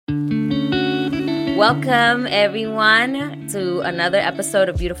Welcome, everyone, to another episode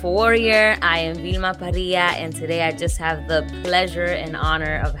of Beautiful Warrior. I am Vilma Parilla, and today I just have the pleasure and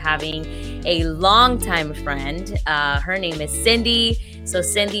honor of having a longtime friend. Her name is Cindy. So,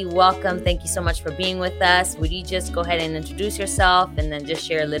 Cindy, welcome. Thank you so much for being with us. Would you just go ahead and introduce yourself and then just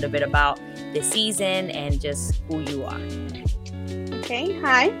share a little bit about the season and just who you are? Okay.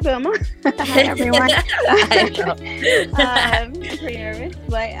 Hi, Vilma. Hi, everyone. I'm pretty nervous,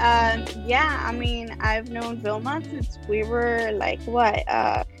 but yeah. I mean, I've known Vilma since we were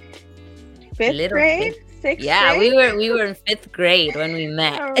fifth grade, sixth Yeah, grade. we were in fifth grade when we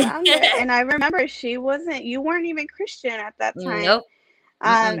met. Around there. And I remember you weren't even Christian at that time. Nope. You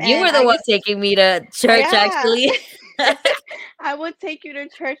And were the one taking me to church, actually. I would take you to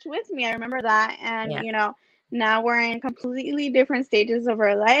church with me. I remember that, and Yeah. Now we're in completely different stages of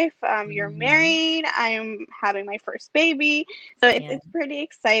our life. You're married. I'm having my first baby. So it's pretty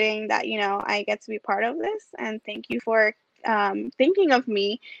exciting that, I get to be part of this. And thank you for thinking of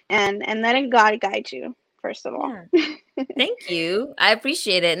me and letting God guide you, first of all. Yeah. Thank you. I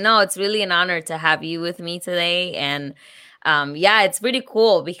appreciate it. No, it's really an honor to have you with me today. And it's pretty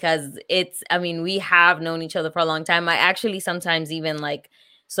cool because we have known each other for a long time. I actually sometimes even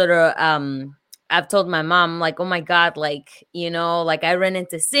I've told my mom, like, oh my God, I ran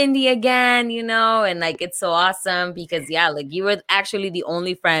into Cindy again, and it's so awesome because you were actually the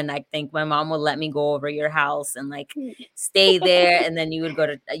only friend I think my mom would let me go over your house and stay there. And then you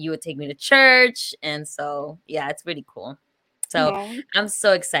would take me to church. And so, yeah, it's pretty cool. So I'm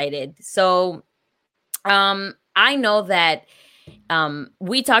so excited. So, I know that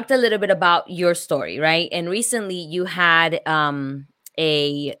we talked a little bit about your story, right? And recently you had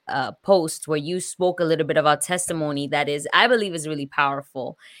a post where you spoke a little bit about testimony that I believe is really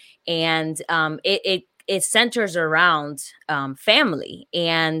powerful, and it centers around family.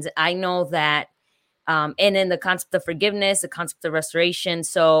 And I know that and in the concept of forgiveness, the concept of restoration.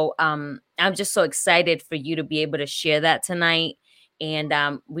 So I'm just so excited for you to be able to share that tonight.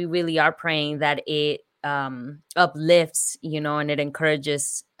 And we really are praying that it uplifts, and it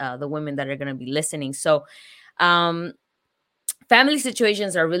encourages the women that are going to be listening. So family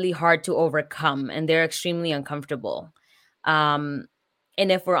situations are really hard to overcome, and they're extremely uncomfortable. And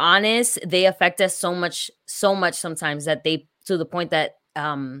if we're honest, they affect us so much sometimes that to the point that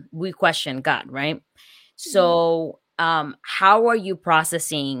we question God, right? So how are you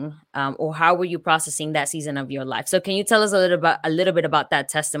processing or how were you processing that season of your life? So can you tell us a little bit about that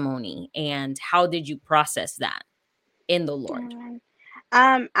testimony and how did you process that in the Lord?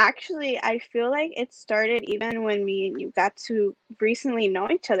 Actually, I feel like it started even when me and you got to recently know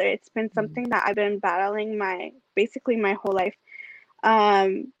each other. It's been something that I've been battling basically my whole life.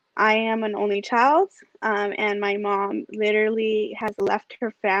 I am an only child, and my mom literally has left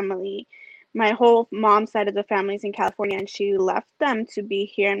her family. My whole mom's side of the family is in California, and she left them to be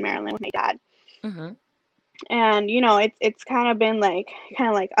here in Maryland with my dad. Mm-hmm. And it's kind of been like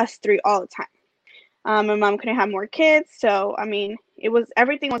us three all the time. My mom couldn't have more kids, so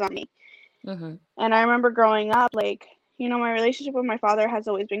everything was on me. Mm-hmm. And I remember growing up, my relationship with my father has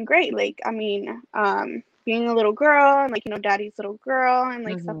always been great. Being a little girl and daddy's little girl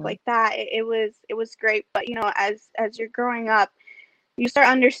and stuff like that, it was great. But as you're growing up, you start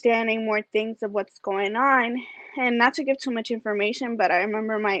understanding more things of what's going on. And not to give too much information, but I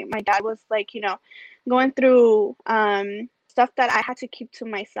remember my dad was going through stuff that I had to keep to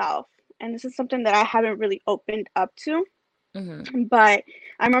myself. And this is something that I haven't really opened up to. Mm-hmm. But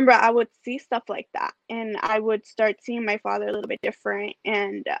I remember I would see stuff like that, and I would start seeing my father a little bit different.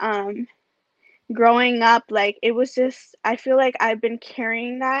 And growing up, it was just, I feel like I've been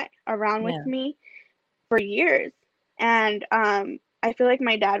carrying that around with me for years. And I feel like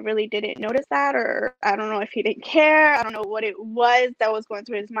my dad really didn't notice that, or I don't know if he didn't care. I don't know what it was that was going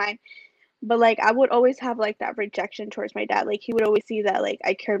through his mind. But I would always have that rejection towards my dad. He would always see that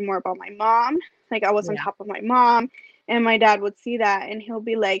I cared more about my mom. I was on top of my mom. And my dad would see that, and he'll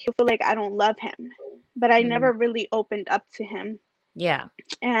feel like I don't love him. But I never really opened up to him. Yeah.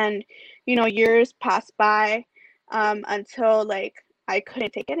 And, years passed by until I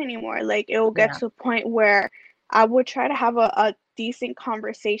couldn't take it anymore. It will get to a point where I would try to have a decent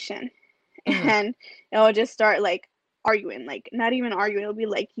conversation. And it will just start arguing, not even arguing. It'll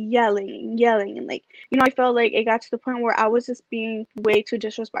be yelling and I felt like it got to the point where I was just being way too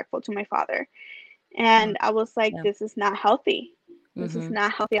disrespectful to my father. And I was like, this is not healthy. This is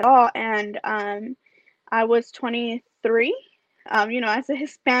not healthy at all. And I was 23. As a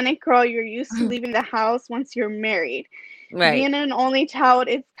Hispanic girl, you're used to leaving the house once you're married. Right. Being an only child,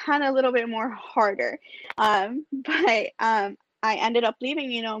 it's kind of a little bit more harder. But I ended up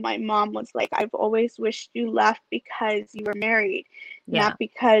leaving, my mom was like, I've always wished you left because you were married, Yeah. not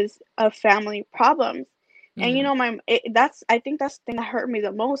because of family problems. And Mhm. I think that's the thing that hurt me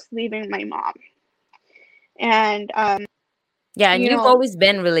the most, leaving my mom. And Yeah, and you you've know, always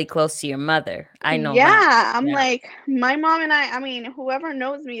been really close to your mother. I know that. yeah, I'm Yeah. like, my mom and I mean, whoever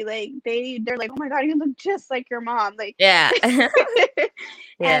knows me, like they're like, oh my God, you look just like your mom. Like, Yeah. and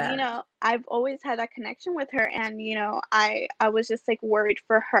Yeah. I've always had that connection with her, and I was just like worried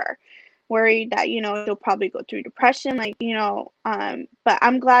for her, worried that she'll probably go through depression, like but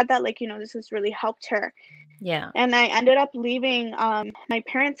I'm glad that like this has really helped her. Yeah. And I ended up leaving my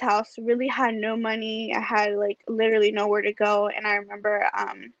parents' house. Really had no money. I had like literally nowhere to go. And I remember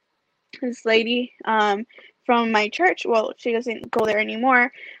this lady from my church. Well, she doesn't go there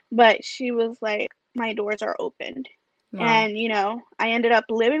anymore, but she was like, "My doors are opened." Wow. And I ended up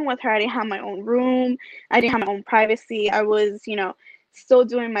living with her. I didn't have my own room. I didn't have my own privacy. I was, still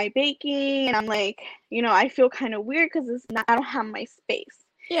doing my baking, and I'm like, I feel kind of weird because it's not. I don't have my space.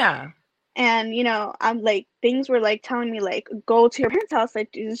 Yeah. And I'm like, things were like telling me like, go to your parents' house,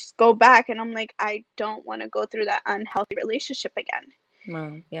 like just go back. And I'm like, I don't want to go through that unhealthy relationship again.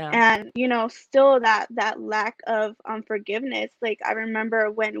 Wow. Yeah. And still that lack of forgiveness. Like, I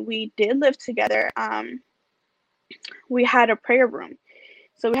remember when we did live together, we had a prayer room.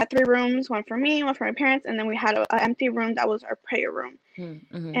 So we had 3 rooms, one for me, one for my parents, and then we had a empty room that was our prayer room.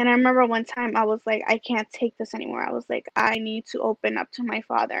 Mm-hmm. And I remember one time I was like, I can't take this anymore. I was like, I need to open up to my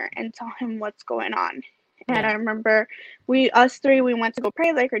father and tell him what's going on. And Yeah. I remember us three, we went to go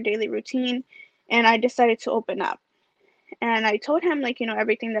pray, like our daily routine, and I decided to open up. And I told him, like,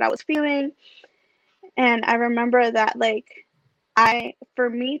 everything that I was feeling. And I remember that, like, for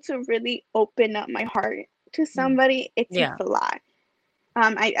me to really open up my heart to Mm. somebody, it takes Yeah. a lot.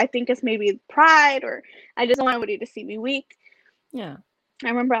 I think it's maybe pride, or I just don't want anybody to see me weak. Yeah. I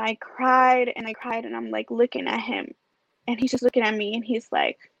remember I cried and I cried, and I'm like looking at him, and he's just looking at me, and he's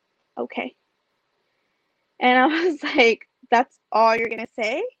like, okay. And I was like, that's all you're going to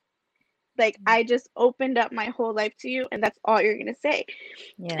say? Like, I just opened up my whole life to you, and that's all you're going to say.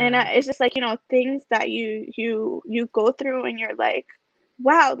 And Yeah. it's just like, things that you go through, and you're like,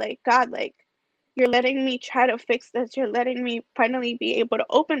 wow, like, God, like, you're letting me try to fix this. You're letting me finally be able to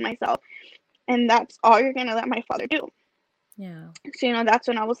open myself. And that's all you're going to let my father do. Yeah. So, that's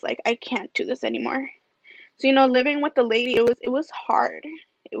when I was like, I can't do this anymore. So, living with the lady, it was hard.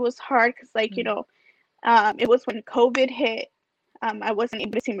 It was hard because, like, Mm. it was when COVID hit. I wasn't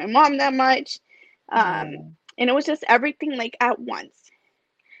able to see my mom that much. Yeah. And it was just everything like at once.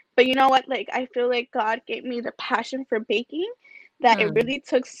 But you know what? Like, I feel like God gave me the passion for baking, that it Mm. really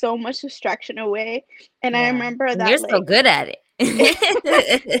took so much distraction away. And I Yeah. remember And you're that, so like, good at thank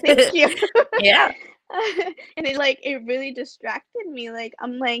it. you. Yeah. And it really distracted me. Like,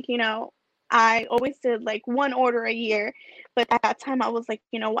 I'm like, I always did like one order a year, but at that time I was like,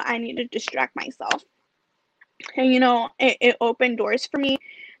 you know what, I need to distract myself. And it opened doors for me.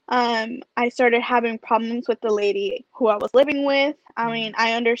 I started having problems with the lady who I was living with. I Mm. mean,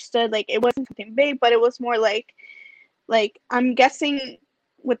 I understood like it wasn't something big, but it was more like I'm guessing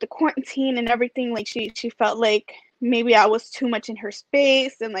with the quarantine and everything, like she felt like maybe I was too much in her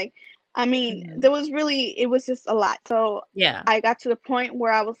space, and like, I mean, Mhm. it was just a lot. So Yeah. I got to the point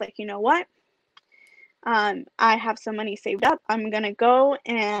where I was like, you know what? I have some money saved up. I'm gonna go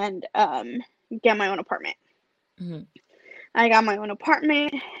and get my own apartment. Mhm. I got my own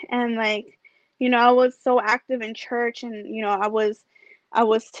apartment, and like, I was so active in church, and I was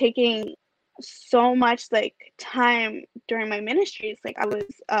taking so much like time during my ministries. Like, I was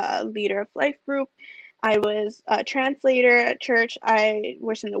a leader of life group. I was a translator at church. I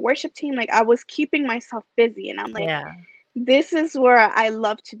was in the worship team. Like, I was keeping myself busy, and I'm like, Yeah. this is where I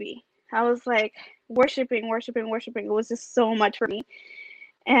love to be. I was like worshiping, worshiping, worshiping. It was just so much for me.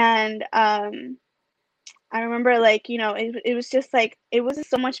 And I remember, like, it was just like, it was just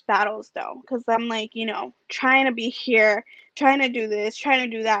so much battles though, because I'm like, trying to be here, trying to do this, trying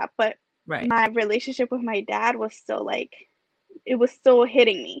to do that. But Right. my relationship with my dad was still like, it was still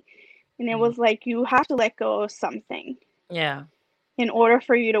hitting me. And it Mm. was like, you have to let go of something Yeah. in order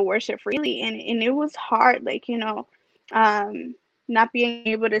for you to worship freely. And it was hard, like, not being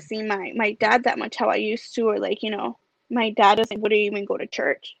able to see my dad that much how I used to, or like, my dad doesn't wouldn't even go to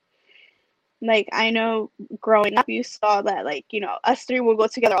church. Like, I know growing up, you saw that, like, us three will go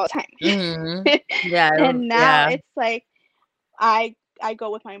together all the Mhm. time. Yeah, And now yeah. it's like, I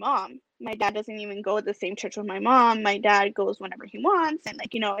go with my mom. My dad doesn't even go to the same church with my mom. My dad goes whenever he wants, and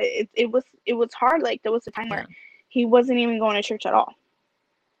like, it was hard. Like, there was a time Yeah. where he wasn't even going to church at all.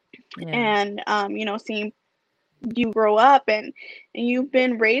 Yeah. And seeing you grow up and you've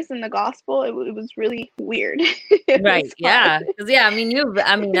been raised in the gospel, it was really weird. It Right. was hard. Yeah. Because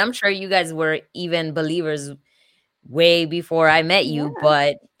I mean, I'm sure you guys were even believers way before I met you, Yeah.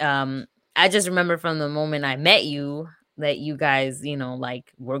 but I just remember from the moment I met you that you guys,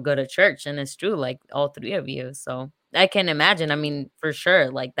 like were good at church, and it's true, like all three of you. So I can imagine. I mean, for sure,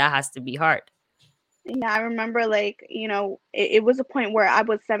 like that has to be hard. Yeah, I remember like, it was a point where I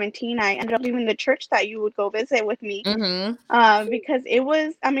was 17. I ended up leaving the church that you would go visit with me. Mm-hmm. Because it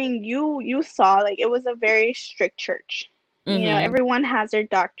was, I mean, you saw like it was a very strict church. Mm-hmm. Everyone has their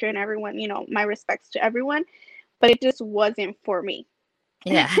doctrine, everyone, my respects to everyone, but it just wasn't for me.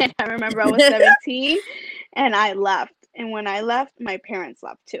 Yeah. And I remember I was 17 and I left. And when I left, my parents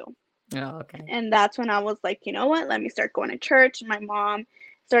left too. Oh, okay. And that's when I was like, you know what? Let me start going to church. My mom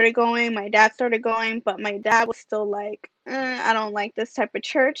started going, my dad started going, but my dad was still like, I don't like this type of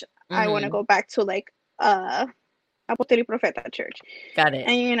church. I want to Mm-hmm. go back to like Apóstol y Profeta church. Got it.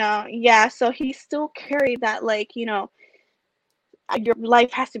 And yeah, so he still carried that like, your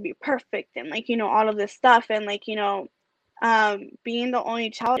life has to be perfect and like, all of this stuff and like, being the only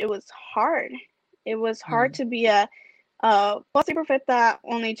child, it was hard. It was hard Mm. to be a Apóstol y Profeta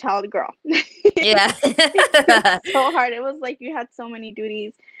only child girl. Yeah. So hard. It was like you had so many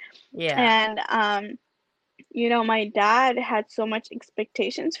duties. Yeah. And my dad had so much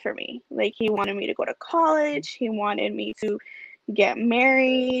expectations for me. Like he wanted me to go to college, he wanted me to get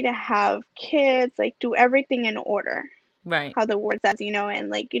married, have kids, like do everything in order. Right. How the word says, and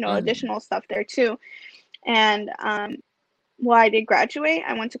like, Mm-hmm. additional stuff there too. And well, I did graduate.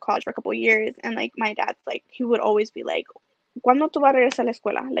 I went to college for a couple of years, and like my dad's like, he would always be like, ¿Cuándo tú vas a regresar a la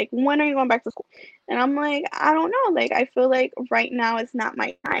escuela? Like, when are you going back to school? And I'm like, I don't know. Like, I feel like right now is not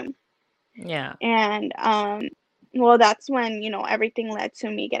my time. Yeah. And well, that's when, everything led to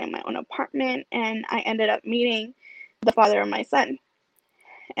me getting my own apartment, and I ended up meeting the father of my son.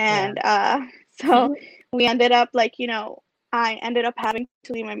 Yeah. And so we ended up like, I ended up having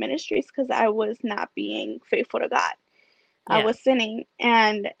to leave my ministries because I was not being faithful to God. I Yeah. was sinning,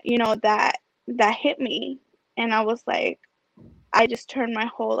 and that hit me, and I was like, I just turned my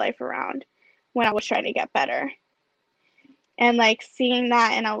whole life around when I was trying to get better. And like seeing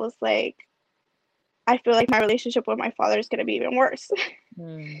that, and I was like, I feel like my relationship with my father is going to be even worse.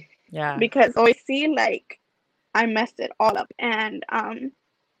 Mm. Yeah. Because I see like I messed it all up. And I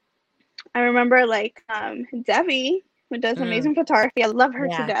remember like Debbie, who does Mm. amazing photography. I love her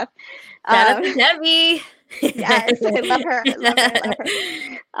to Yeah. death. Shout out Um, to Debbie. yes, I love her. I love her. I love her.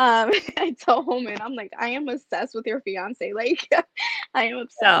 I told Holman, I'm like, I am obsessed with your fiance. Like, I am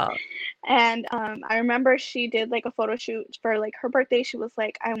obsessed. Oh, And I remember she did like a photo shoot for like her birthday. She was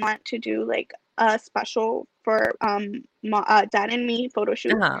like, I want to do like a special for dad and me photo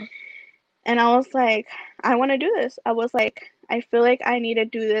shoot. uh-huh. And I was like, I want to do this. I was like, I feel like I need to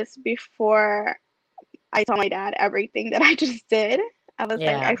do this before I tell my dad everything that I just did. I was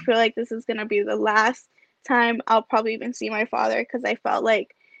like, Yeah. I feel like this is going to be the last time I'll probably even see my father, because I felt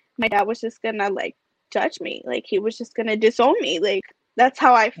like my dad was just going to like judge me. Like he was just going to disown me. Like that's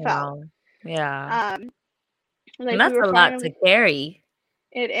how I felt. Wow. Yeah. Um, And like we that's were a lot to finally, carry.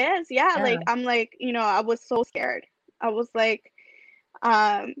 it is, yeah. Yeah. Like I'm like, I was so scared. I was like,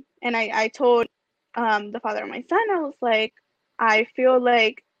 and I told the father of my son, I was like, I feel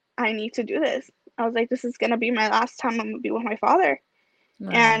like I need to do this. I was like, this is gonna be my last time I'm gonna be with my father.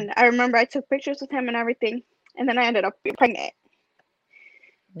 Wow. And I remember I took pictures with him and everything, and then I ended up being pregnant.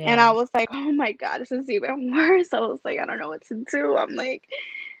 And Yeah. I was like, oh my God, this is even worse. I was like, I don't know what to do. I'm like,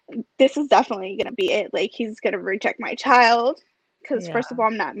 this is definitely gonna be it. Like he's gonna reject my child because Yeah. first of all,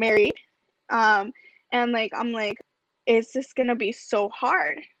 I'm not married. And like I'm like, it's just gonna be so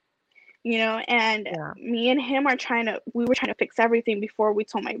hard. And Yeah. me and him we were trying to fix everything before we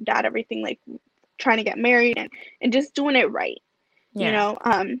told my dad everything, like trying to get married and just doing it right, you Yeah. know,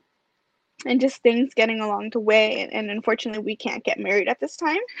 and just things getting along the way. And unfortunately, we can't get married at this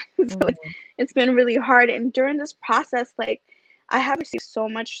time. So Mhm. it's been really hard. And during this process, like, I have received so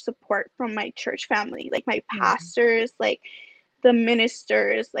much support from my church family, like my Mhm. pastors, like the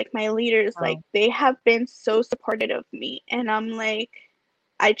ministers, like my leaders, like Wow. they have been so supportive of me. And I'm like,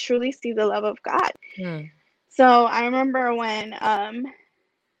 I truly see the love of God. Mm. So I remember when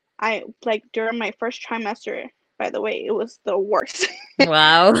I like during my first trimester, by the way, it was the worst.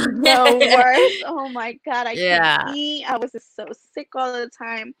 Wow. The worst. Oh my God, I couldn't Yeah. eat. I was just so sick all the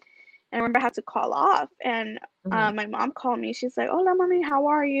time. And I remember I had to call off. And Mhm. my mom called me. She's like, "Hola, mommy, how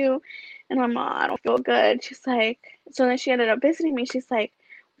are you?" And I'm like, "I don't feel good." She's like, so then she ended up visiting me. She's like,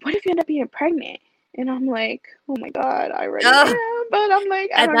 "What if you end up being pregnant?" And I'm like, "Oh my God, I already Oh, am." But I'm like,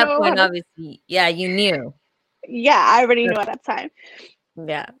 I at don't that know how point, to. obviously, yeah, you knew. Yeah, I already knew at that time.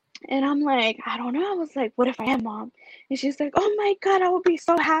 Yeah. And I'm like, I don't know. I was like, what if I am, mom? And she's like, oh my God, I would be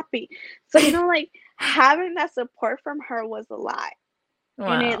so happy. So, like having that support from her was a lot.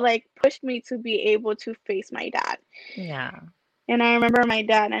 And it Wow. like pushed me to be able to face my dad. Yeah. And I remember my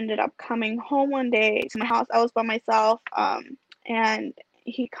dad ended up coming home one day to my house. I was by myself. And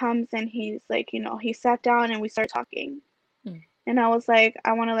he comes and he's like, he sat down and we started talking. Mm. And I was like,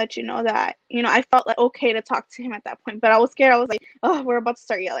 I want to let you know that, I felt like okay to talk to him at that point, but I was scared. I was like, oh, we're about to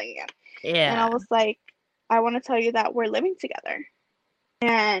start yelling again. And I Yeah. was like, I want to tell you that we're living together.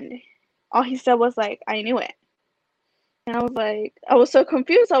 And all he said was like, I knew it. And I was like, I was so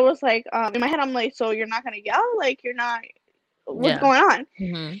confused. I was like, in my head, I'm like, so you're not going to yell? Like, you're not, what's Yeah. going on?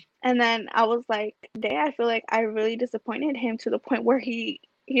 Mm-hmm. And then I was like, today I feel like I really disappointed him to the point where he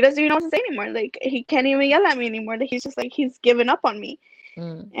doesn't even know what to say anymore. Like, he can't even yell at me anymore. Like, he's just like, he's given up on me.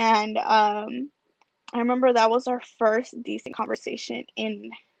 Mm. And I remember that was our first decent conversation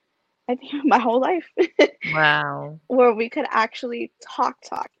in, I think, my whole life. Wow. Where we could actually talk.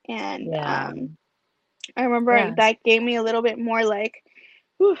 And Yeah. I remember Yeah. that gave me a little bit more like,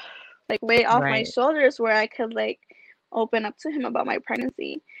 whew, like weight off my Right. shoulders where I could like open up to him about my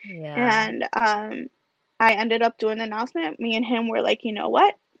pregnancy. Yeah. And I ended up doing the announcement. Me and him were like, you know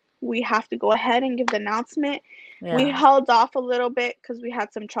what? We have to go ahead and give the announcement. We Yeah. held off a little bit because we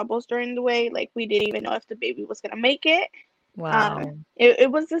had some troubles during the way. Like, we didn't even know if the baby was going to make it. Wow.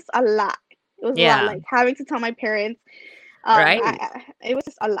 It was just a lot. It was a lot, Yeah. like having to tell my parents. Right. It was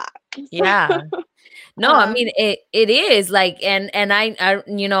just a lot. Yeah. So, No, I mean it is like and I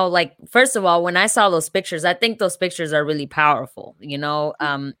like first of all when I saw those pictures, I think those pictures are really powerful,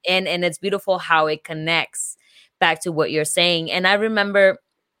 and it's beautiful how it connects back to what you're saying. And I remember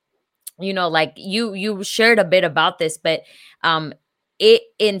like you shared a bit about this, but it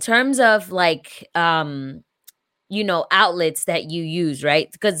in terms of like outlets that you use,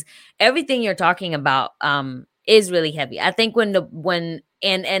 right? Because everything you're talking about is really heavy. I think and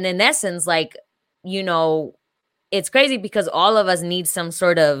in essence, like, it's crazy because all of us need some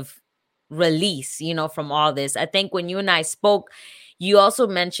sort of release, from all this. I think when you and I spoke, you also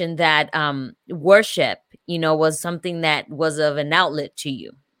mentioned that worship, was something that was of an outlet to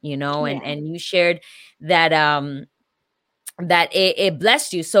you, and yeah. you shared that that it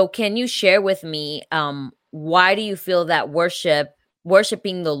blessed you. So can you share with me why do you feel that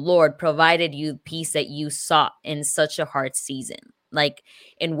worshiping the Lord provided you peace that you sought in such a hard season? Like,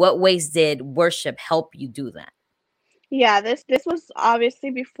 in what ways did worship help you do that? Yeah, this was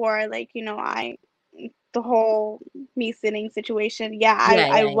obviously before, like, the whole me sitting situation. Yeah, Yeah,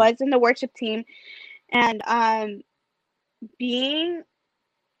 I yeah, was in the worship team. And being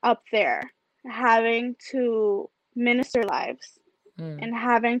up there, having to minister lives yeah. and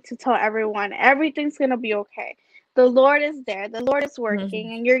having to tell everyone everything's gonna be okay. The Lord is there, the Lord is working,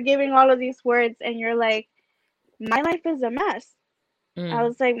 Mhm. and you're giving all of these words, and you're like, my life is a mess. I Mm,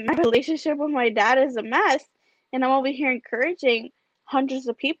 was like, my relationship with my dad is a mess, and I'm over here encouraging hundreds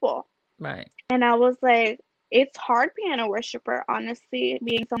of people. right. And I was like, it's hard being a worshiper, honestly,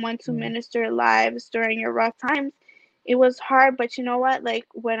 being someone to Mm, minister lives during your rough times. It was hard, but you know what? Like,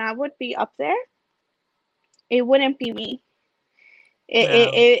 when I would be up there, it wouldn't be me.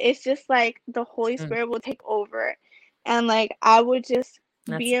 wow. It's just like the Holy Mm, Spirit would take over. And like, I would just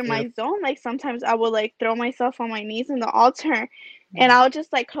that's be in my beautiful. zone. Like, sometimes I would like throw myself on my knees in the altar, and Mm, I would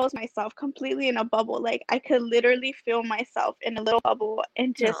just like close myself completely in a bubble. Like, I could literally feel myself in a little bubble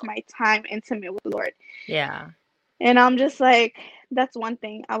and just no. my time intimate with the Lord. Yeah. And I'm just like, that's one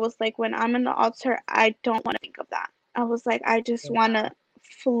thing. I was like, when I'm in the altar, I don't want to think of that. I was like, I just want Yeah. to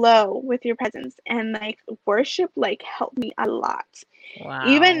flow with your presence. And like, worship, like, helped me a lot.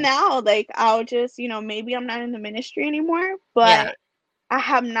 Even Wow. now, like, I'll just, maybe I'm not in the ministry anymore, Yeah. but I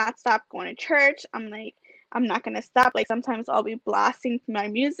have not stopped going to church. I'm like, I'm not going to stop. Like, sometimes I'll be blasting my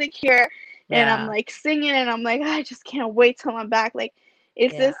music here and I'm Yeah. like singing and I'm like, I just can't wait till I'm back. Like,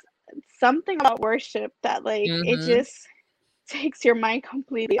 it's Yeah. just something about worship that, like, it Mm-hmm. just takes your mind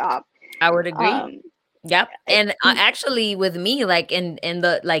completely off. I would agree. Um, Yep. And actually with me, like in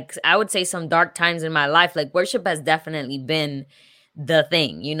the like I would say some dark times in my life, like worship has definitely been the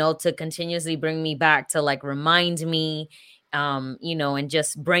thing, to continuously bring me back to like remind me and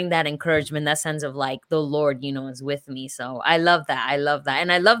just bring that encouragement, that sense of like the Lord, is with me. So I love that. I love that.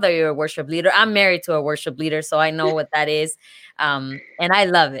 And I love that you're a worship leader. I'm married to a worship leader, so I know what that is. And I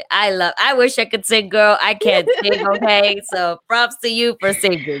love it. I wish I could sing, girl. I can't sing, okay? So props to you for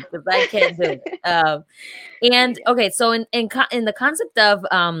singing because I can't do it. And okay, so in the concept of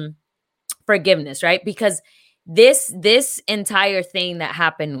forgiveness, right? Because this entire thing that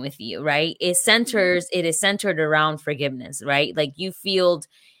happened with you, right? It is centered around forgiveness, right? Like you felt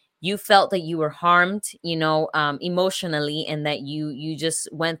that you were harmed, emotionally, and that you just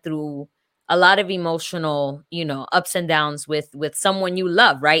went through a lot of emotional, ups and downs with someone you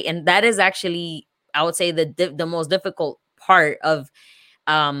love, right? And that is actually, I would say, the most difficult part of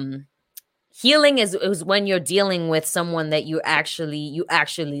um healing is when you're dealing with someone that you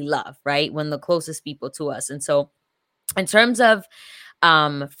actually love, right? When the closest people to us. And so in terms of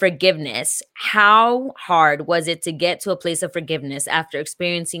forgiveness, how hard was it to get to a place of forgiveness after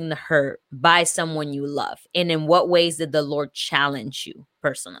experiencing the hurt by someone you love? And in what ways did the Lord challenge you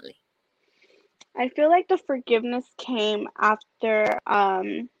personally? I feel like the forgiveness came after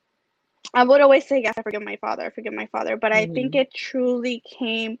I would always say, yes, I forgive my father, but I think Hmm. it truly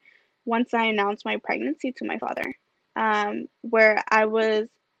came once I announced my pregnancy to my father, where I was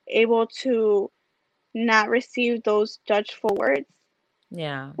able to not receive those judgeful words,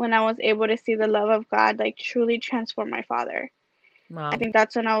 Yeah. when I was able to see the love of God like truly transform my father. I Wow. think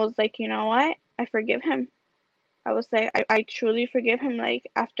that's when I was like, you know what? I forgive him. I was like, I truly forgive him. Like,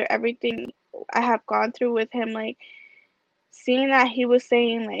 after everything I have gone through with him, like, seeing that he was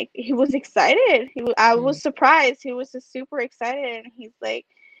saying, like, he was excited. I Mm. was surprised. He was just super excited. And he's like,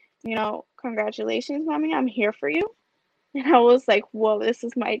 congratulations, mommy. I'm here for you. And I was like, whoa, this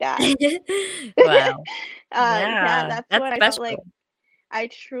is my dad. Wow. Yeah, Yeah, that's that's when I felt like special. I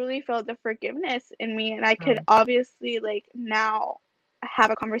truly felt the forgiveness in me, and I could Um, obviously like now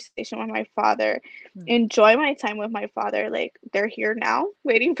have a conversation with my father, mm. enjoy my time with my father. Like, they're here now,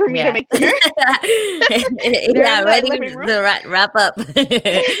 waiting for me to Yeah. make dinner. They're Yeah, in the ready living room. to wrap up.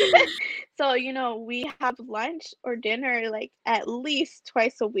 So, we have lunch or dinner like at least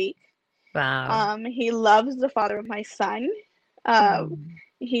twice a week. Wow. He loves the father of my son. Um, Mm.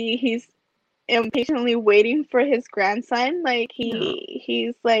 he's impatiently waiting for his grandson. Like, No.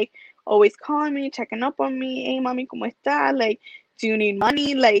 he's like always calling me, checking up on me. Hey, mommy, ¿cómo está? Like, do you need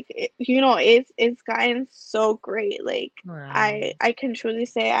money? Like, it's gotten so great. Like, Wow. I can truly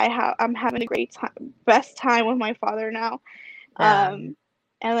say I'm having a great time, best time with my father now. Yeah.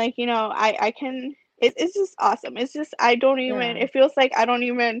 And like, I can. It's just awesome. It's just I don't even. Yeah. It feels like I don't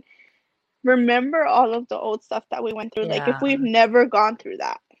even remember all of the old stuff that we went through. Like, if Yeah. we've never gone through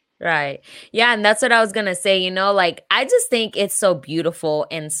that. Right. Yeah, and that's what I was gonna say, like I just think it's so beautiful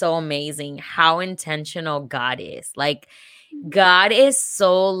and so amazing how intentional God is. Like God is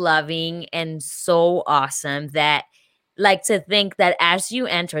so loving and so awesome that, like, to think that as you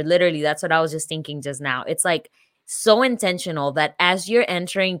enter, literally, that's what I was just thinking just now. It's like so intentional that as you're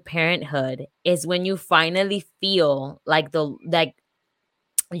entering parenthood is when you finally feel like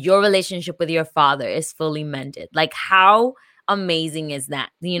your relationship with your father is fully mended. Like, how amazing is that?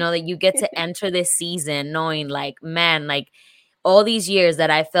 That you get to enter this season knowing, like, man, like all these years that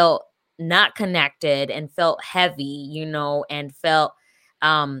I felt not connected and felt heavy, and felt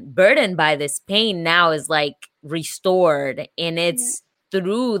burdened by this pain now is like restored. And Yeah. it's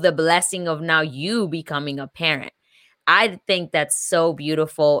through the blessing of now you becoming a parent. I think that's so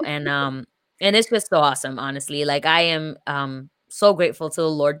beautiful, and it's just so awesome, honestly. Like I am so grateful to the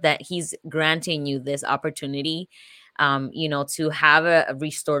Lord that He's granting you this opportunity, to have a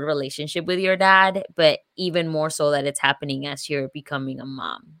restored relationship with your dad, but even more so that it's happening as you're becoming a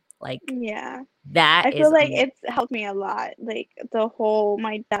mom. Like Yeah. that I feel is like it's helped me a lot. Like, the whole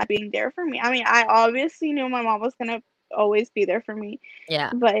my dad being there for me. I mean, I obviously knew my mom was gonna always be there for me,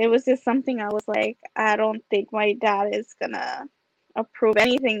 yeah, but it was just something I was like, I don't think my dad is gonna approve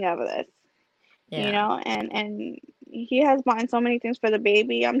anything of this, yeah. and he has bought so many things for the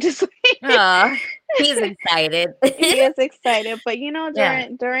baby. I'm just like, Oh, he's excited. he is excited. But Yeah,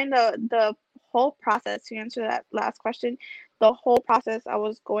 during the whole process, to answer that last question, the whole process I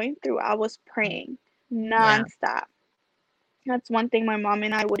was going through, I was praying yeah. nonstop. That's one thing my mom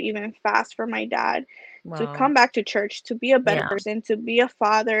and I would even fast for my dad to Wow. come back to church, to be a better Yeah, person, to be a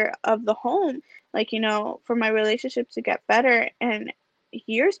father of the home, like, for my relationship to get better. And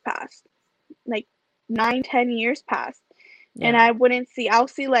years passed, like 9, 10 years passed. And yeah, I'll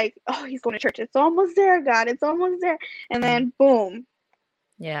see like, oh, he's going to church. It's almost there, God. It's almost there. And mm, then boom,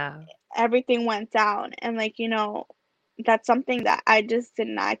 yeah, everything went down. And like, that's something that I just did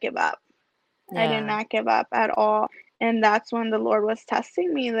not give up. I did yeah. not give up at all. And that's when the Lord was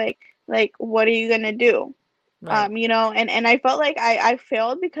testing me, like, what are you gonna do? Right. And I felt like I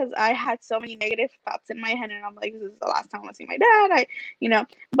failed because I had so many negative thoughts in my head, and I'm like, this is the last time I see my dad.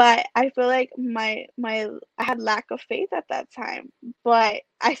 But I feel like my I had lack of faith at that time, but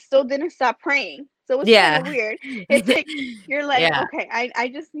I still didn't stop praying. So it's kind Yeah. of weird. It's like you're like, Yeah. okay, I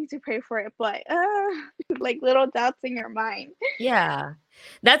just need to pray for it, but like little doubts in your mind. Yeah.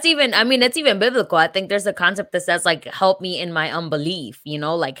 That's even, I mean, it's even biblical. I think there's a concept that says like, help me in my unbelief,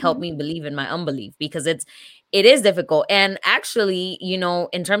 like help Mhm. me believe in my unbelief because it is difficult. And actually,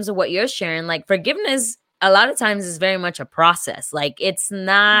 in terms of what you're sharing, like forgiveness, a lot of times is very much a process. Like it's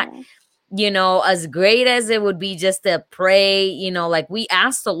not, Yeah. as great as it would be just to pray, like we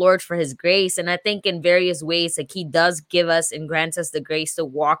ask the Lord for his grace. And I think in various ways, like he does give us and grants us the grace to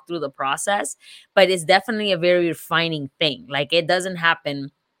walk through the process, but it's definitely a very refining thing. Like it doesn't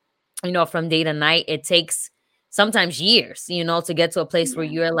happen, from day to night. It takes sometimes years, to get to a place where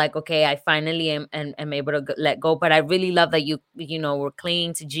Yeah. you're like, okay, I finally am able to let go. But I really love that you were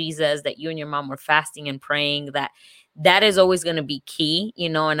clinging to Jesus, that you and your mom were fasting and praying, that is always going to be key,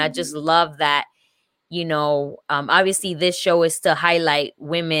 and I just Mhm. love that, obviously this show is to highlight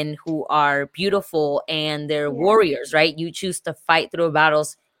women who are beautiful and they're Yeah. warriors, right? You choose to fight through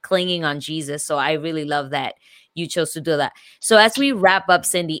battles clinging on Jesus. So I really love that you chose to do that. So as we wrap up,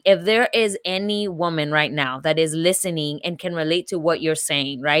 Cindy, if there is any woman right now that is listening and can relate to what you're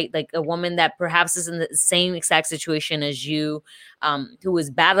saying, right? Like a woman that perhaps is in the same exact situation as you, who is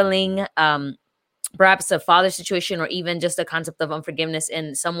battling, perhaps a father situation or even just a concept of unforgiveness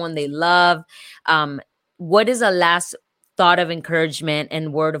in someone they love, what is a last thought of encouragement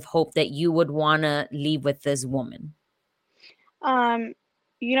and word of hope that you would want to leave with this woman? Um,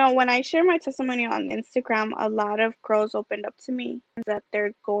 when I share my testimony on Instagram, a lot of girls opened up to me that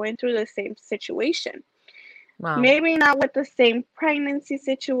they're going through the same situation. Wow. Maybe not with the same pregnancy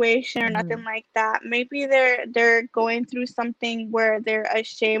situation or Mhm. nothing like that. Maybe they're going through something where they're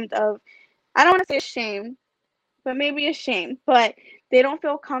ashamed of, I don't want to say ashamed, but maybe ashamed, but they don't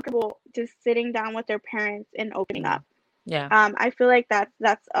feel comfortable just sitting down with their parents and opening Mm. up. Yeah. I feel like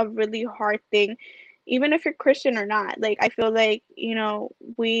that's a really hard thing, even if you're Christian or not. Like I feel like,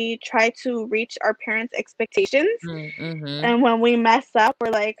 we try to reach our parents' expectations, Mm-hmm. and when we mess up, we're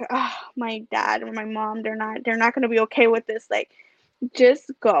like, oh, my dad or my mom, they're not gonna be okay with this. Like,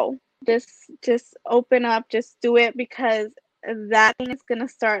 just go. Just open up, just do it because that thing is gonna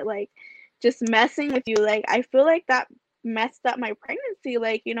start like just messing with you. Like I feel like that messed up my pregnancy.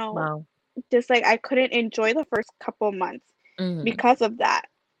 Like, Wow. just like I couldn't enjoy the first couple months Hmm. because of that.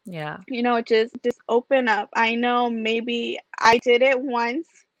 Yeah. Just open up. I know maybe I did it once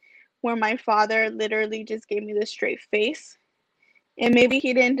where my father literally just gave me the straight face. And maybe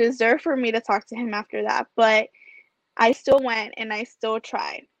he didn't deserve for me to talk to him after that, but I still went and I still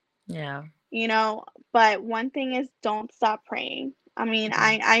tried, Yeah. you know. But one thing is don't stop praying. I mean,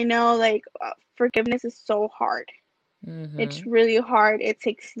 Mm-hmm. I know like forgiveness is so hard. It's Mm-hmm. really hard. It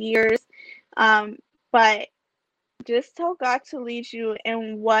takes years. Um, but just tell God to lead you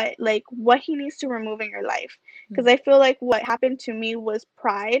in what he needs to remove in your life. Because I feel like what happened to me was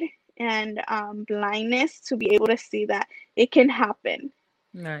pride and blindness to be able to see that it can happen,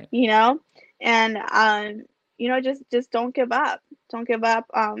 Right. you know? And just don't give up. Don't give up.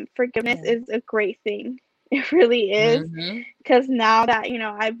 Forgiveness Yeah. is a great thing. It really is. Mm-hmm. Because now that,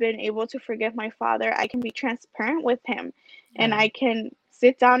 I've been able to forgive my father, I can be transparent with him and Yeah. I can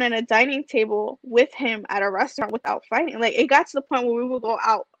sit down at a dining table with him at a restaurant without fighting. Like it got to the point where we would go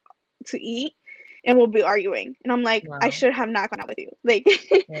out to eat and we'll be arguing. And I'm like, I Wow. should have not gone out with you. Like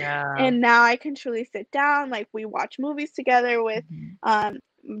Yeah. and now I can truly sit down, like we watch movies together with Mhm. um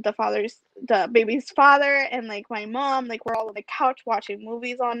the baby's father and like my mom, like we're all on the couch watching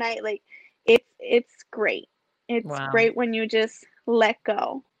movies all night. Like it's great. It's Wow. great when you just let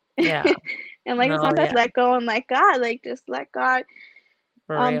go. Yeah. And like the No, song says, yeah. let go and let God. Like just let God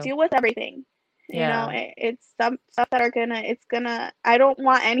For real. deal with everything. Yeah. It's some stuff that are gonna I don't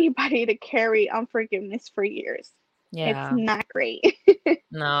want anybody to carry unforgiveness for years. It's Yeah. not great.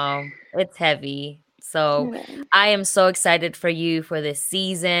 No, it's heavy. So You know. I am so excited for you for this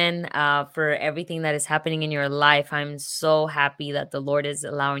season, for everything that is happening in your life. I'm so happy that the Lord is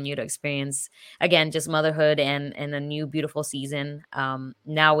allowing you to experience again just motherhood and a new beautiful season.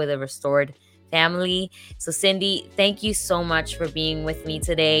 Now with a restored family. So Cindy, thank you so much for being with me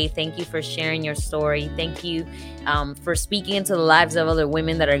today. Thank you for sharing your story. Thank you for speaking into the lives of other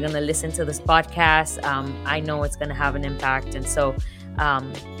women that are going to listen to this podcast. I know it's going to have an impact. And so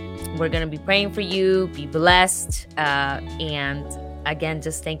um, we're going to be praying for you. Be blessed. And again,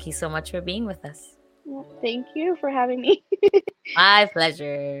 just thank you so much for being with us. Well, thank you for having me. My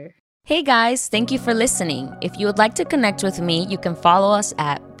pleasure. Hey guys, thank you for listening. If you would like to connect with me, you can follow us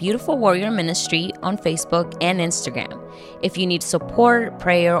at Beautiful Warrior Ministry on Facebook and Instagram. If you need support,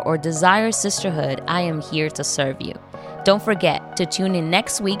 prayer, or desire sisterhood, I am here to serve you. Don't forget to tune in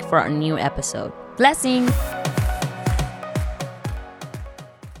next week for our new episode. Blessings.